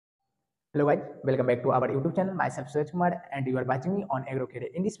Hello guys, welcome back to our YouTube channel. Myself Suraj Kumar and you are watching me on Agro Career.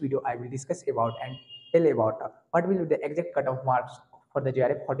 In this video, I will discuss about and tell about what will be the exact cutoff marks for the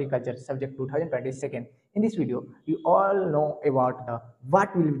JRF Horticulture subject 2022. In this video, you all know about the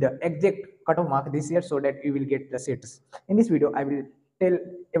what will be the exact cutoff mark this year so that you will get the seats. In this video, I will tell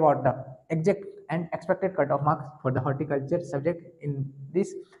about the exact and expected cutoff marks for the horticulture subject in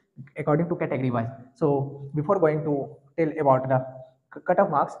this according to category wise. So before going to tell about the cutoff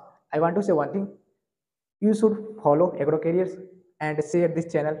marks, I want to say one thing. You should follow Agro Careers and share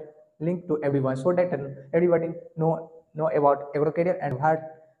this channel link to everyone so that everybody know about Agro Career and what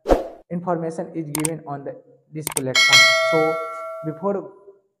information is given on this platform. So before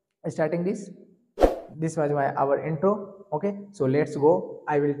starting this was our intro. Okay, so let's go.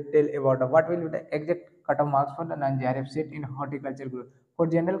 I will tell about what will be the exact cutoff marks for the non-JRF seat in horticulture group. For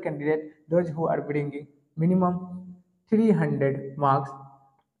general candidate, those who are bringing minimum 300 marks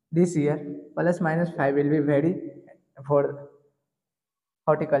this year, plus minus 5 will be vary for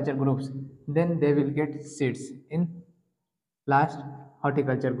horticulture groups. Then they will get seats in last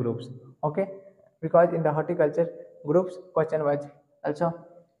horticulture groups. Okay, because in the horticulture groups question was also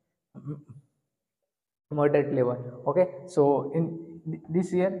moderate level. Okay, so in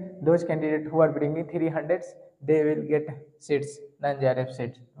this year those candidates who are bringing 300s, they will get seats, non-JRF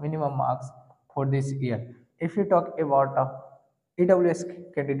seats, minimum marks for this year. If you talk about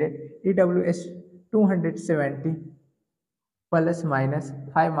EWS candidate, EWS 270 plus minus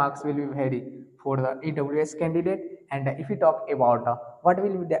 5 marks will be vary for the EWS candidate. And if we talk about what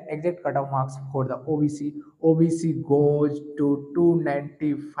will be the exact cutoff marks for the OBC, OBC goes to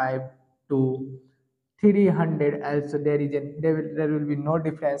 295 to 300. Also there will be no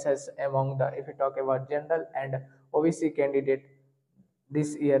differences among the, if we talk about general and OBC candidate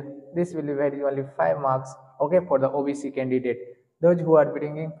this year. This will be very only 5 marks. Okay, for the OBC candidate, those who are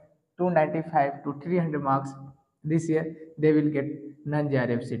bringing 295 to 300 marks this year, they will get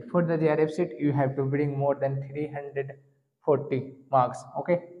non-JRF seat. For the JRF seat, you have to bring more than 340 marks.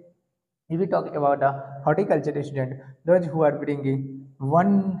 Okay, if we talk about a horticulture student, those who are bringing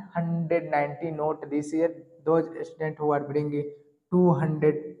 190 note this year, those students who are bringing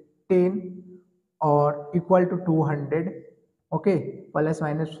 210 or equal to 200, okay, plus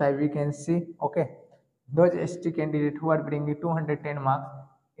minus 5 we can see. Okay, those ST candidates who are bringing 210 marks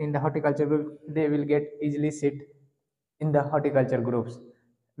in the horticulture group, they will get easily sit in the horticulture groups,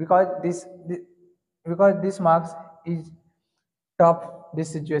 because this marks is top this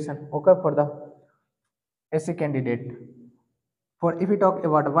situation. Okay, for the SC candidate. For if we talk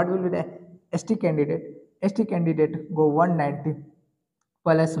about what will be the ST candidate go 190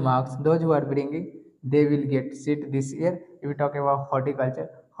 plus marks. Those who are bringing, they will get seat this year. If we talk about horticulture,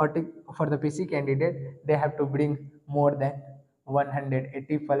 for the PC candidate, they have to bring more than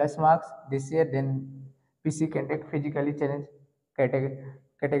 180 plus marks this year. Then PC candidate physically challenged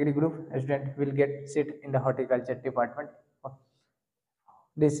category group student will get seat in the horticulture department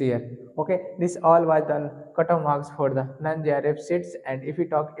this year. Okay, this all was the cutoff marks for the non-JRF seats. And if we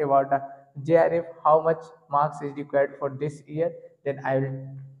talk about the JRF, how much marks is required for this year, then I will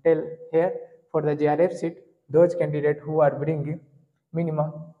tell here. For the JRF seat, those candidates who are bringing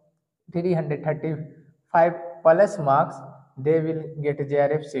minimum 335 plus marks, they will get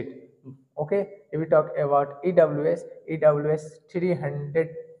JRF seat. Okay, if we talk about EWS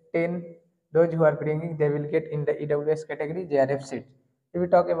 310, those who are bringing, they will get in the EWS category JRF seat. If we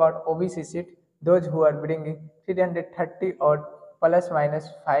talk about OBC seat, those who are bringing 330 or plus minus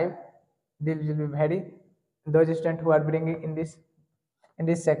 5, this will be very. Those students who are bringing in this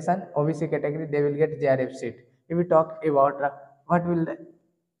section OBC category, they will get JRF seat. If we talk about what will the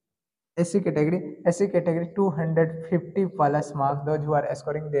SC category 250 plus marks, those who are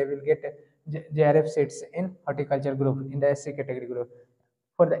scoring, they will get JRF seats in horticulture group in the SC category group.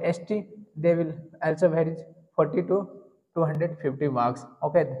 For the ST, they will also vary 40 to 250 marks.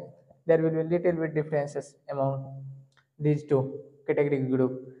 Okay, there will be little bit differences among these two category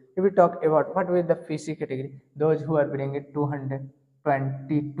group. If we talk about what will the PC category, those who are bringing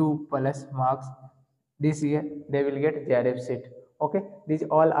 222 plus marks this year, they will get JRF seat. Okay, these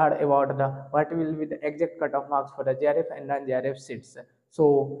all are about the what will be the exact cutoff marks for the JRF and non-JRF seats.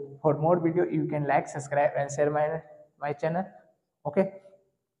 So for more video, you can like, subscribe and share my channel. Okay,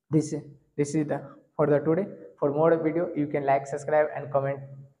 this this is the for the today. For more video, you can like, subscribe and comment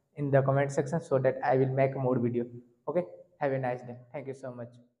in the comment section so that I will make more video. Okay, have a nice day. Thank you so much.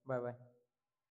 Bye bye.